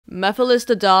Mephiles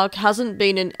the Dark hasn't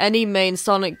been in any main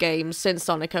Sonic games since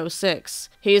Sonic 06.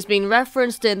 He has been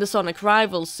referenced in the Sonic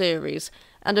Rivals series,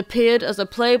 and appeared as a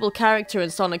playable character in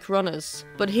Sonic Runners,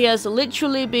 but he has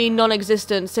literally been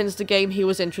non-existent since the game he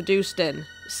was introduced in.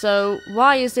 So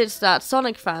why is it that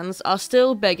Sonic fans are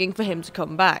still begging for him to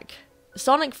come back?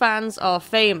 Sonic fans are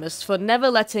famous for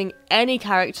never letting any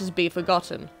characters be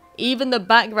forgotten. Even the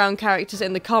background characters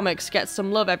in the comics get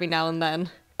some love every now and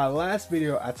then. My last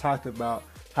video I talked about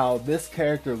how this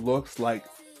character looks like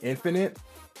Infinite.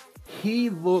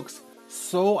 He looks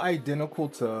so identical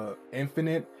to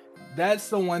Infinite. That's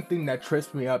the one thing that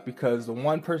trips me up, because the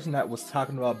one person that was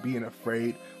talking about being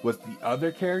afraid was the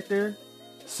other character.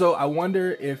 So I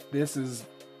wonder if this is,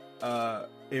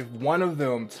 if one of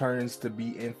them turns to be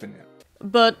Infinite.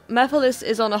 But Mephiles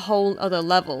is on a whole other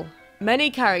level.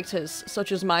 Many characters,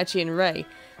 such as Mighty and Ray,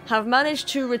 have managed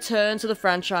to return to the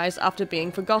franchise after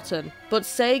being forgotten, but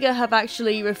Sega have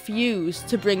actually refused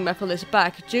to bring Mephiles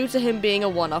back due to him being a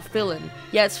one-off villain,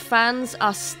 yet fans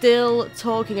are still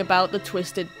talking about the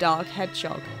twisted dark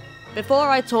Hedgehog. Before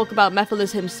I talk about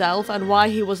Mephiles himself and why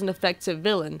he was an effective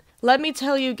villain, let me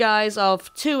tell you guys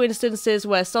of two instances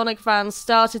where Sonic fans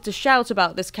started to shout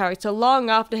about this character long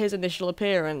after his initial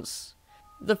appearance.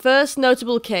 The first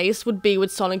notable case would be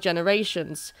with Sonic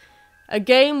Generations, a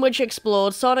game which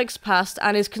explored Sonic's past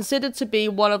and is considered to be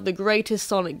one of the greatest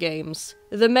Sonic games.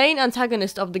 The main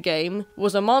antagonist of the game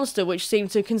was a monster which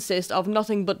seemed to consist of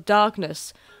nothing but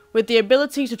darkness, with the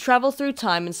ability to travel through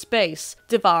time and space,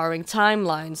 devouring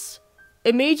timelines.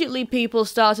 Immediately people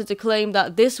started to claim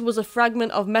that this was a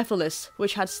fragment of Mephiles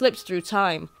which had slipped through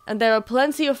time, and there are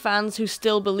plenty of fans who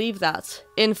still believe that.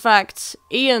 In fact,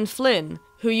 Ian Flynn,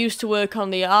 who used to work on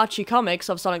the Archie comics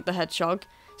of Sonic the Hedgehog,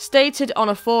 stated on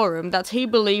a forum that he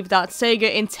believed that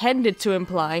Sega intended to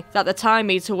imply that the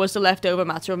Time Eater was the leftover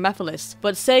matter of Mephiles,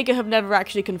 but Sega have never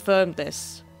actually confirmed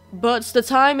this. But the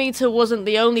Time Eater wasn't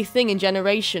the only thing in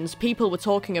Generations people were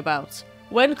talking about.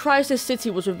 When Crisis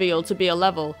City was revealed to be a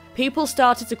level, people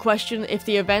started to question if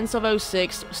the events of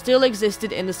 06 still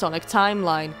existed in the Sonic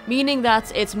timeline, meaning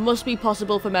that it must be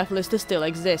possible for Mephiles to still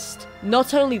exist.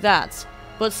 Not only that,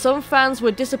 but some fans were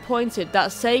disappointed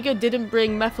that Sega didn't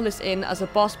bring Mephiles in as a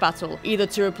boss battle, either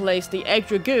to replace the Egg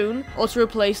Dragoon or to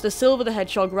replace the Silver the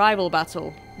Hedgehog rival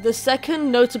battle. The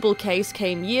second notable case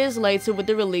came years later with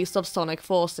the release of Sonic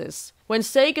Forces. When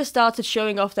Sega started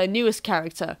showing off their newest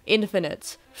character,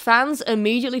 Infinite, fans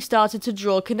immediately started to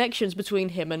draw connections between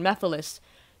him and Mephiles.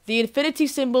 The infinity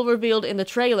symbol revealed in the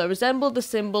trailer resembled the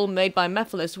symbol made by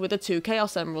Mephiles with the 2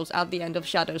 Chaos Emeralds at the end of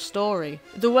Shadow's story.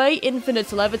 The way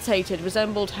Infinite levitated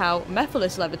resembled how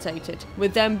Mephiles levitated,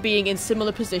 with them being in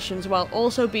similar positions while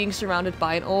also being surrounded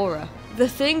by an aura. The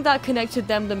thing that connected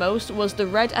them the most was the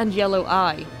red and yellow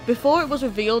eye. Before it was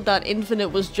revealed that Infinite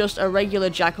was just a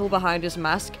regular jackal behind his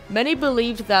mask, many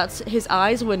believed that his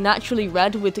eyes were naturally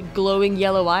red with glowing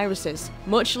yellow irises,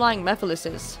 much like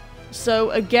Mephiles'.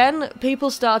 So again, people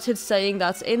started saying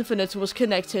that Infinite was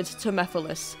connected to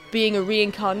Mephiles, being a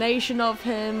reincarnation of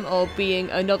him, or being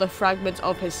another fragment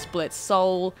of his split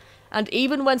soul, and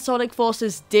even when Sonic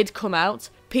Forces did come out,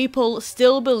 people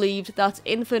still believed that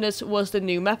Infinite was the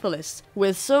new Mephiles,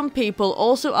 with some people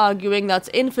also arguing that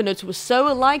Infinite was so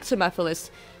alike to Mephiles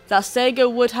that Sega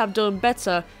would have done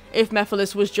better if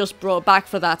Mephiles was just brought back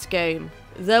for that game.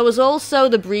 There was also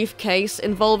the brief case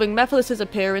involving Mephiles'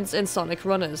 appearance in Sonic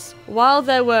Runners. While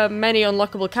there were many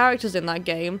unlockable characters in that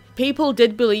game, people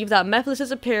did believe that Mephiles'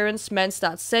 appearance meant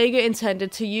that Sega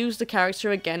intended to use the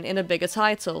character again in a bigger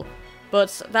title,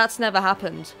 but that's never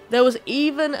happened. There was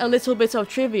even a little bit of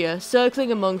trivia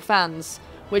circling among fans,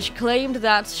 which claimed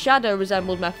that Shadow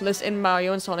resembled Mephiles in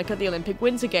Mario and Sonic at the Olympic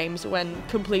Winter Games when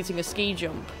completing a ski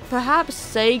jump. Perhaps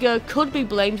Sega could be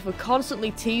blamed for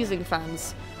constantly teasing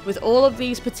fans with all of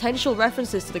these potential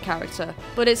references to the character,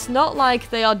 but it's not like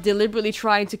they are deliberately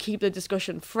trying to keep the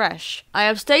discussion fresh. I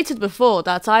have stated before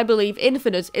that I believe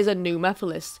Infinite is a new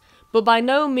Mephiles, but by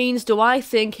no means do I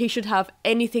think he should have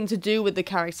anything to do with the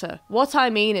character. What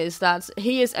I mean is that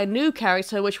he is a new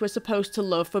character which we're supposed to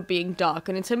love for being dark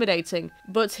and intimidating,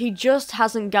 but he just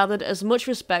hasn't gathered as much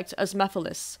respect as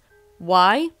Mephiles.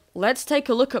 Why? Let's take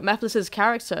a look at Mephiles'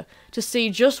 character to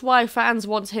see just why fans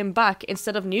want him back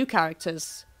instead of new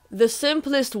characters. The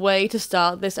simplest way to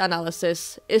start this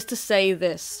analysis is to say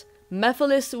this: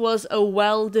 Mephiles was a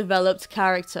well-developed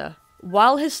character.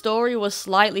 While his story was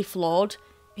slightly flawed,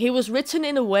 he was written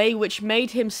in a way which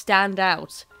made him stand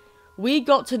out. We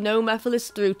got to know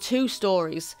Mephiles through 2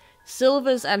 stories,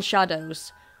 Silver's and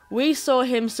Shadow's. We saw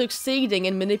him succeeding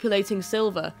in manipulating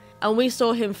Silver, and we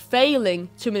saw him failing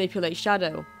to manipulate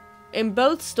Shadow. In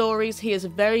both stories, he is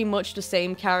very much the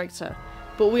same character.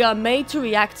 but we are made to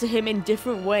react to him in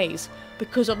different ways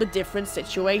because of the different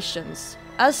situations.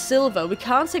 As Silver, we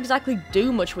can't exactly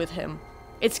do much with him.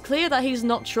 It's clear that he's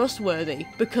not trustworthy,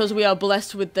 because we are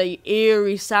blessed with the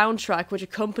eerie soundtrack which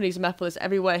accompanies Mephiles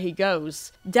everywhere he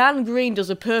goes. Dan Green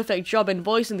does a perfect job in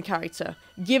voicing the character,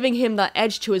 giving him that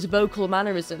edge to his vocal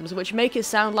mannerisms which make it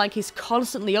sound like he's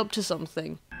constantly up to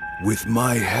something. With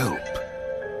my help,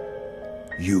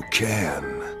 you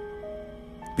can.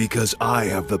 Because I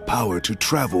have the power to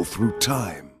travel through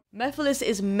time. Mephiles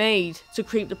is made to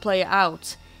creep the player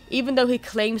out, even though he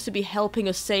claims to be helping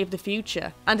us save the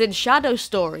future. And in Shadow's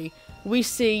story, we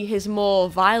see his more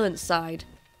violent side.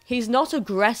 He's not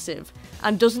aggressive,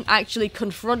 and doesn't actually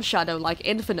confront Shadow like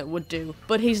Infinite would do,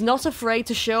 but he's not afraid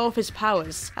to show off his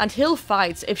powers, and he'll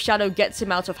fight if Shadow gets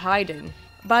him out of hiding.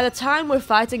 By the time we're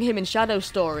fighting him in Shadow's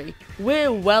story,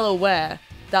 we're well aware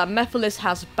that Mephiles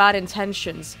has bad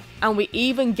intentions, and we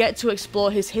even get to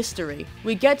explore his history.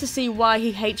 We get to see why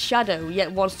he hates Shadow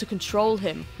yet wants to control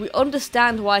him. We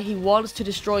understand why he wants to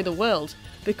destroy the world,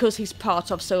 because he's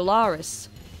part of Solaris.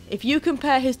 If you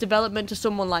compare his development to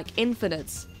someone like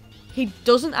Infinite's, he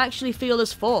doesn't actually feel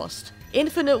as forced.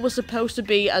 Infinite was supposed to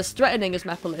be as threatening as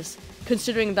Mephiles,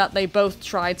 considering that they both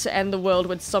tried to end the world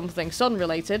with something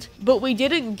sun-related, but we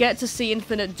didn't get to see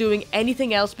Infinite doing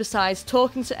anything else besides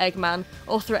talking to Eggman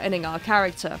or threatening our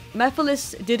character.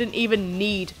 Mephiles didn't even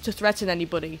need to threaten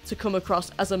anybody to come across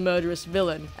as a murderous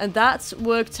villain, and that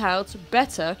worked out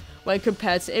better when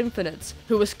compared to Infinite,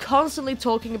 who was constantly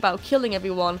talking about killing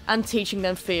everyone and teaching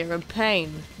them fear and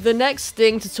pain. The next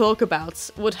thing to talk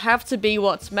about would have to be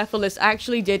what Mephiles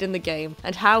actually did in the game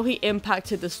and how he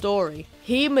impacted the story.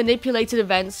 He manipulated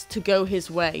events to go his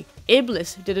way.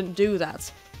 Iblis didn't do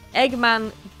that.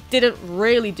 Eggman didn't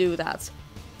really do that.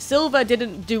 Silver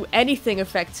didn't do anything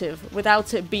effective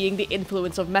without it being the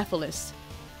influence of Mephiles.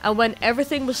 And when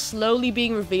everything was slowly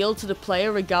being revealed to the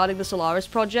player regarding the Solaris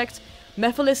project,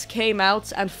 Mephiles came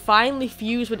out and finally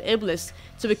fused with Iblis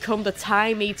to become the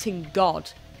time-eating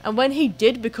god. And when he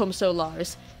did become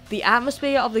Solaris, the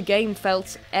atmosphere of the game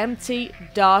felt empty,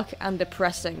 dark, and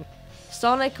depressing.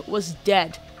 Sonic was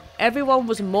dead. Everyone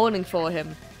was mourning for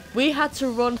him. We had to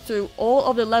run through all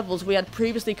of the levels we had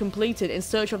previously completed in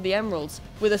search of the emeralds,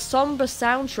 with a somber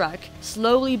soundtrack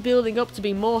slowly building up to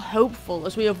be more hopeful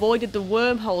as we avoided the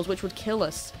wormholes which would kill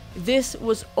us. This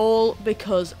was all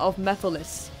because of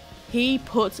Mephiles. He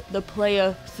put the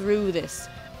player through this.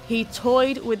 He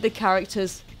toyed with the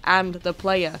characters and the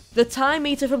player. The Time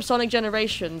Eater from Sonic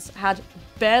Generations had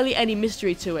barely any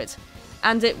mystery to it,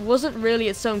 and it wasn't really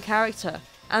its own character.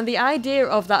 And the idea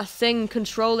of that thing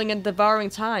controlling and devouring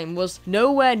time was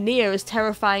nowhere near as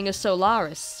terrifying as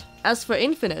Solaris. As for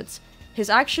Infinite, his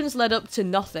actions led up to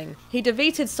nothing. He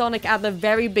defeated Sonic at the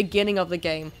very beginning of the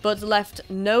game, but left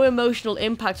no emotional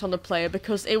impact on the player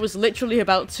because it was literally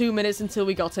about 2 minutes until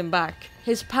we got him back.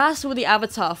 His past with the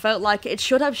Avatar felt like it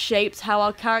should have shaped how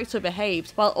our character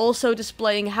behaved, while also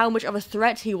displaying how much of a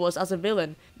threat he was as a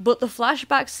villain. But the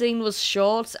flashback scene was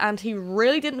short, and he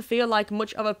really didn't feel like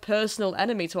much of a personal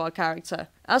enemy to our character.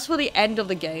 As for the end of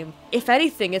the game, if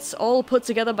anything, it's all put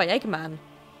together by Eggman.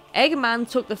 Eggman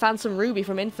took the Phantom Ruby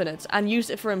from Infinite and used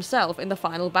it for himself in the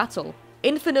final battle.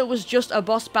 Infinite was just a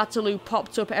boss battle who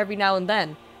popped up every now and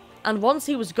then, and once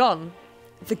he was gone,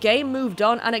 the game moved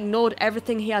on and ignored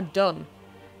everything he had done.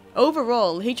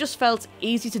 Overall, he just felt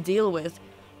easy to deal with,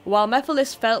 while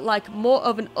Mephiles felt like more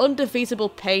of an undefeatable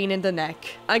pain in the neck.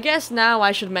 I guess now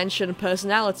I should mention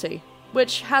personality,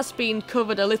 which has been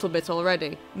covered a little bit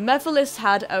already. Mephiles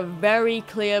had a very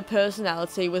clear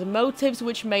personality with motives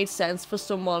which made sense for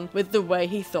someone with the way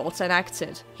he thought and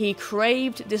acted. He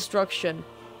craved destruction.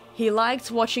 He liked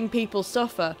watching people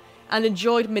suffer and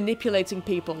enjoyed manipulating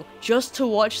people just to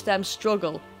watch them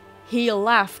struggle. He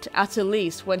laughed at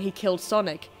Elise when he killed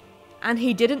Sonic, and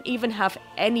he didn't even have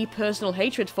any personal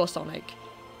hatred for Sonic.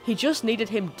 He just needed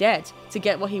him dead to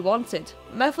get what he wanted.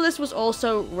 Mephiles was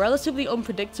also relatively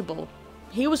unpredictable.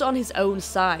 He was on his own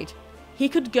side. He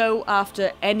could go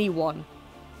after anyone.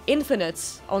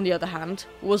 Infinite, on the other hand,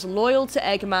 was loyal to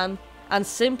Eggman and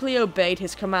simply obeyed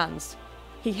his commands.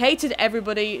 He hated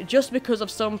everybody just because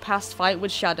of some past fight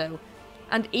with Shadow,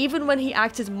 and even when he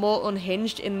acted more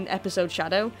unhinged in episode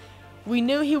Shadow, we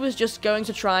knew he was just going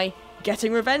to try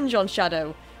getting revenge on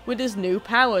Shadow with his new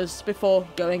powers before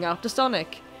going after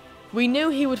Sonic. We knew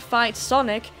he would fight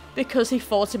Sonic because he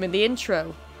fought him in the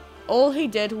intro. All he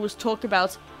did was talk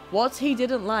about what he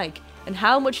didn't like and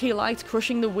how much he liked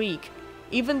crushing the weak,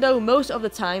 even though most of the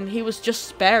time he was just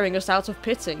sparing us out of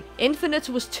pity. Infinite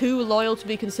was too loyal to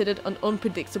be considered an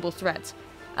unpredictable threat,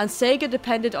 and Sega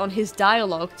depended on his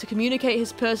dialogue to communicate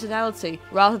his personality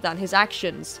rather than his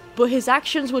actions. But his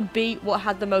actions would be what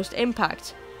had the most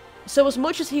impact. So as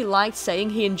much as he liked saying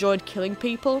he enjoyed killing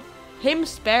people, him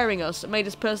sparing us made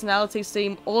his personality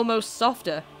seem almost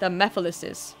softer than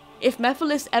Mephiles'. If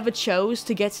Mephiles ever chose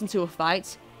to get into a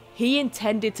fight, he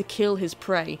intended to kill his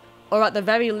prey, or at the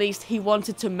very least he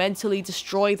wanted to mentally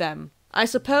destroy them. I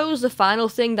suppose the final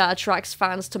thing that attracts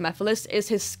fans to Mephiles is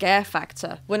his scare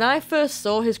factor. When I first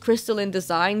saw his crystalline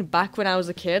design back when I was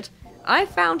a kid, I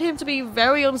found him to be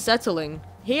very unsettling.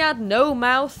 He had no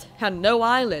mouth and no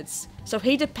eyelids, so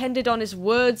he depended on his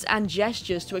words and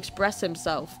gestures to express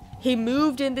himself. He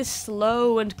moved in this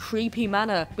slow and creepy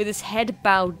manner, with his head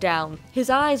bowed down. His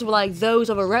eyes were like those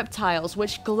of a reptile's,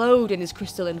 which glowed in his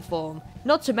crystalline form.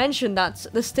 Not to mention that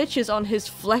the stitches on his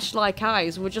flesh-like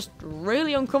eyes were just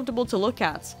really uncomfortable to look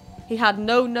at. He had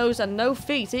no nose and no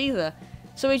feet either,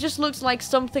 so he just looked like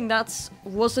something that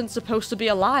wasn't supposed to be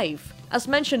alive. As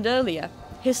mentioned earlier,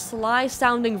 his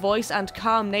sly-sounding voice and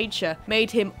calm nature made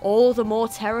him all the more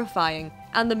terrifying,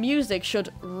 and the music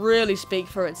should really speak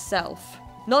for itself.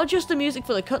 Not just the music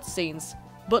for the cutscenes,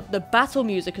 but the battle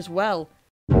music as well.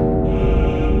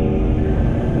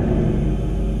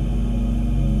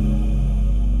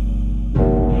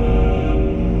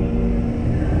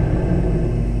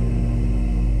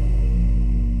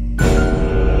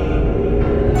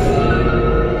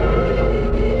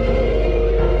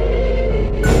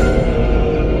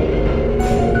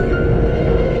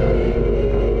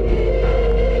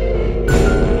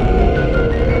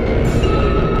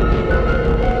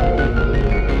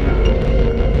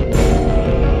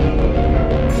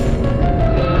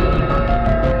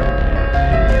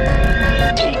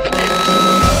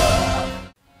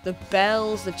 The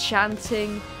bells, the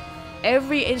chanting,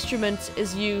 every instrument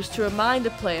is used to remind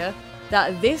the player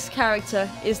that this character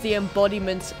is the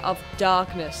embodiment of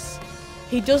darkness.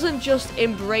 He doesn't just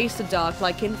embrace the dark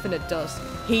like Infinite does,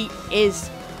 he is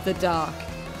the dark.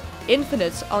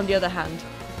 Infinite, on the other hand,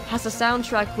 has a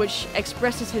soundtrack which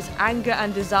expresses his anger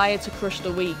and desire to crush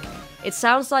the weak. It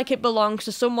sounds like it belongs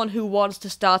to someone who wants to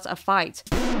start a fight.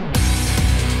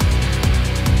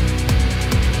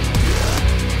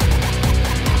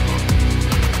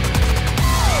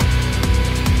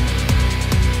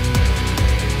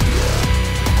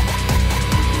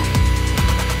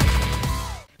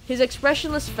 His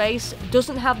expressionless face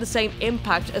doesn't have the same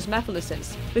impact as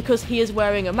Mephiles' because he is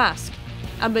wearing a mask,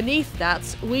 and beneath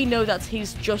that, we know that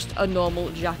he's just a normal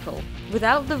jackal.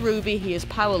 Without the ruby, he is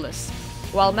powerless,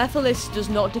 while Mephiles does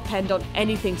not depend on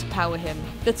anything to power him.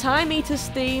 The Time Eater's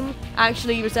theme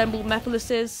actually resembled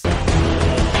Mephiles'.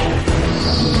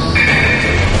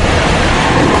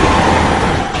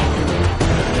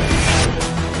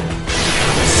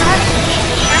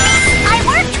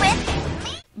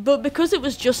 But because it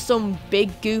was just some big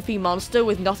goofy monster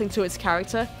with nothing to its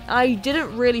character, I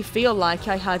didn't really feel like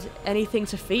I had anything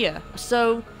to fear.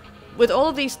 So, with all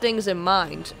of these things in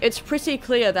mind, it's pretty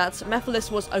clear that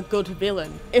Mephiles was a good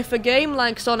villain. If a game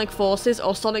like Sonic Forces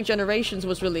or Sonic Generations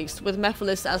was released with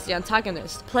Mephiles as the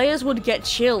antagonist, players would get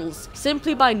chills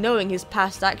simply by knowing his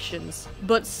past actions.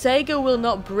 But Sega will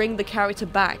not bring the character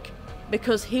back,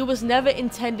 because he was never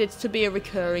intended to be a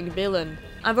recurring villain.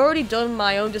 I've already done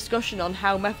my own discussion on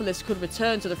how Mephiles could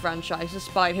return to the franchise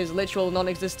despite his literal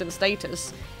non-existent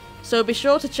status, so be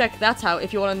sure to check that out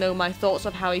if you want to know my thoughts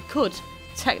of how he could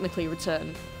technically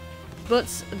return. But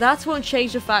that won't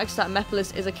change the fact that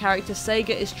Mephiles is a character Sega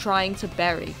is trying to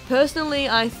bury. Personally,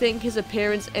 I think his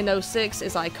appearance in 06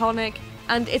 is iconic,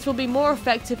 and it will be more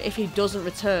effective if he doesn't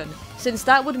return, since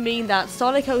that would mean that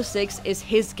Sonic 06 is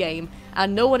his game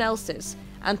and no one else's,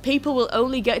 and people will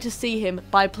only get to see him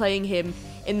by playing him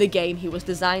in the game he was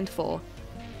designed for.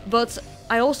 But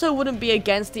I also wouldn't be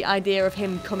against the idea of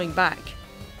him coming back.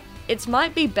 It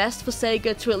might be best for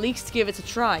Sega to at least give it a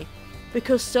try,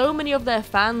 because so many of their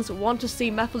fans want to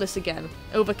see Mephiles again,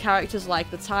 over characters like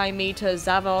the Time Eater,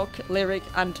 Zavok, Lyric,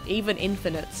 and even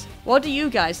Infinite. What do you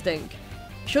guys think?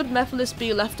 Should Mephiles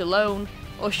be left alone,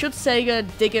 or should Sega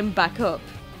dig him back up?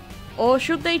 Or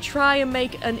should they try and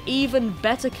make an even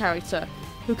better character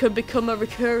who could become a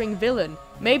recurring villain,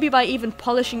 maybe by even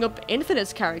polishing up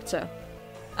Infinite's character?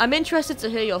 I'm interested to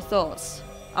hear your thoughts.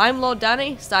 I'm Lord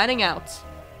Danny, signing out.